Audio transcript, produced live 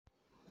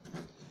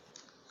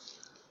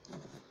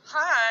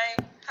Hi,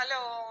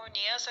 hello,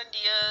 nears and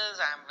dears.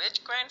 I'm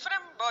VegQueen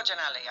from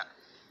Bhojanalaya.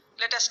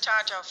 Let us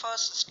start our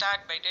first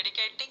start by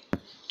dedicating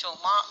to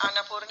Ma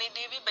Annapurni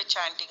Devi by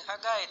chanting her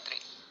Gayatri.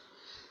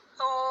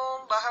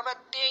 Om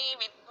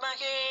Bhagavatyai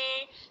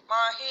Vidmahe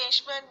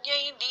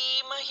Maheshwaryai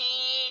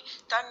Dhimahi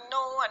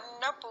Tanno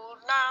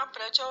Annapurna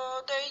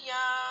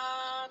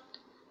Prachodayat.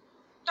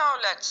 Now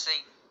let's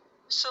see.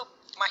 Soup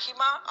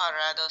Mahima, or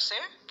rather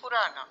say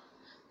Purana.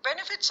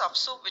 Benefits of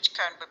soup which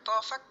can be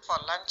perfect for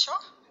lunch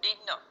or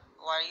dinner.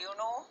 Why you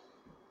know?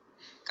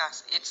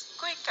 Because it's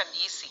quick and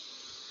easy.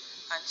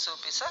 And soup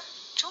is a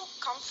true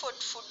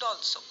comfort food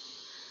also.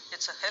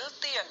 It's a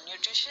healthy and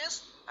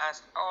nutritious,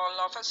 as all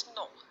of us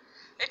know.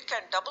 It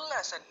can double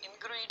as an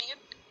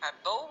ingredient.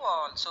 Above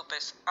all, soup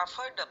is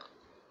affordable.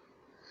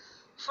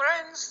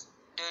 Friends,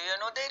 do you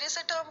know there is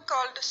a term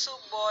called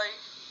soup boy?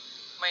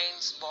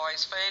 Means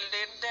boys failed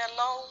in their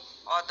love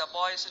or the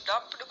boys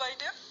dumped by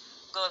their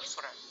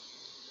girlfriend.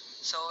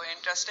 So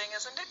interesting,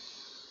 isn't it?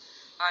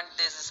 And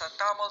this is a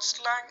Tamil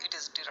slang it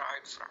is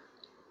derived from.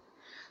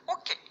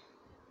 Okay,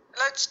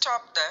 let's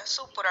stop the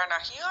soup Purana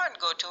here and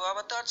go to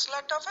our third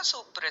slot of a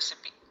soup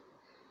recipe.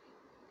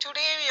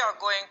 Today we are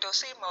going to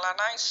see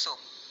Milanese soup,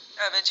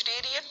 a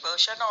vegetarian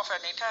version of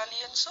an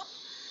Italian soup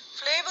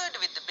flavored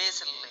with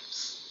basil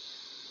leaves.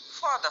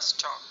 For the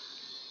stock,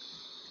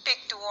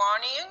 take 2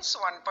 onions,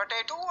 1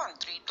 potato and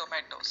 3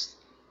 tomatoes.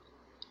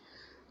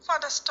 For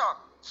the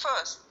stock,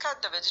 first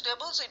cut the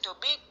vegetables into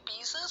big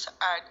pieces,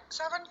 add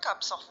 7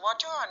 cups of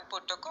water and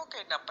put to cook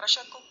in a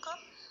pressure cooker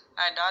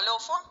and allow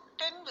for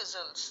 10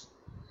 whistles.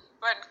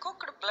 When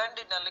cooked,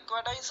 blend in a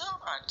liquidizer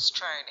and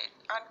strain it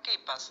and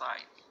keep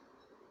aside.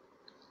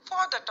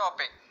 For the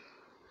topping,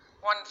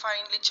 1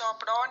 finely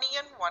chopped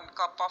onion, 1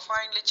 cup of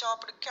finely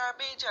chopped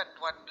cabbage and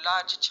 1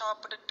 large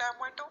chopped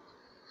tomato,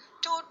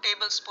 2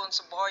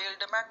 tablespoons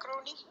boiled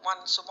macaroni,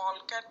 1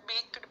 small can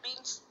baked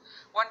beans,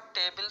 1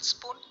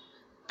 tablespoon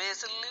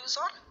basil leaves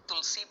or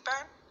tulsi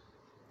pan,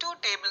 2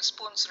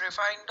 tablespoons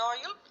refined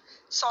oil,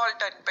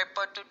 salt and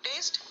pepper to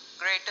taste,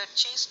 grated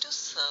cheese to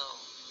serve.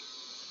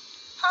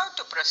 How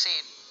to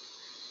proceed?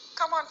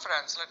 Come on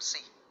friends, let's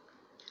see.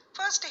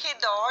 First heat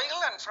the oil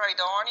and fry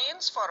the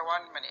onions for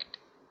 1 minute.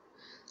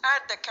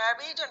 Add the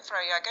cabbage and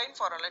fry again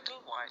for a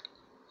little while.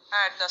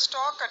 Add the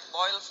stock and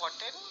boil for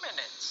 10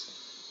 minutes.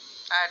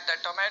 Add the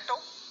tomato,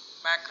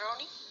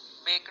 macaroni,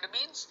 baked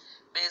beans,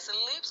 basil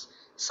leaves,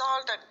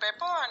 salt and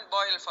pepper and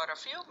boil for a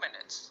few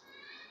minutes.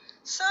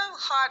 Serve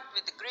hot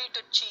with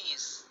grated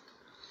cheese.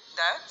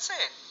 That's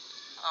it.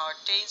 Our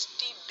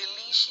tasty,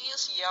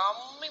 delicious,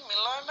 yummy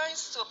Milanese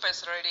soup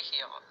is ready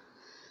here.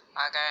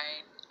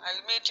 Again,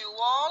 I'll meet you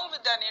all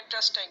with an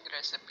interesting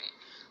recipe.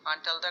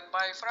 Until then,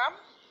 bye from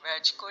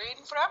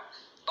VegQueen from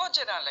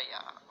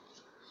Bhojanalaya.